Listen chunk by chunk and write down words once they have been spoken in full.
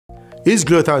Is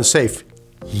glutathione safe?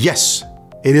 Yes,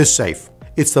 it is safe.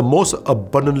 It's the most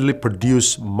abundantly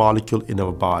produced molecule in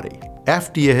our body.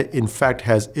 FDA, in fact,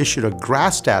 has issued a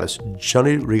GRAS status,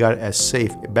 generally regarded as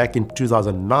safe, back in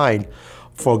 2009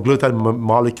 for glutathione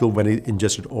molecule when it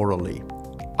ingested orally.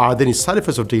 Are there any side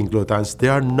effects of taking glutathiones?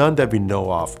 There are none that we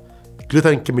know of.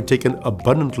 Glutathione can be taken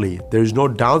abundantly. There is no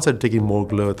downside to taking more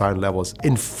glutathione levels.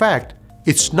 In fact,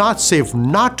 it's not safe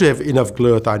not to have enough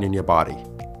glutathione in your body.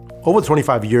 Over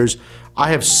 25 years,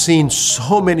 I have seen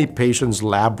so many patients'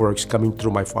 lab works coming through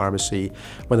my pharmacy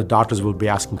when the doctors will be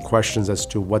asking questions as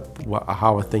to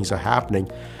how things are happening.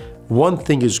 One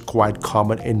thing is quite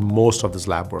common in most of these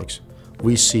lab works.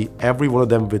 We see every one of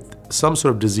them with some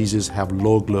sort of diseases have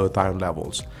low glutathione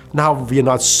levels. Now, we are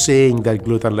not saying that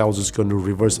glutathione levels is going to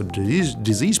reverse the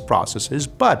disease processes,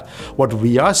 but what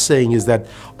we are saying is that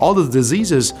all the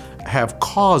diseases have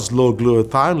caused low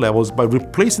glutathione levels. By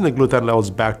replacing the glutathione levels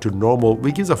back to normal,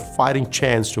 we give a fighting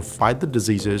chance to fight the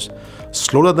diseases,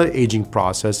 slow down the aging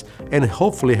process, and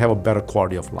hopefully have a better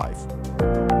quality of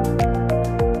life.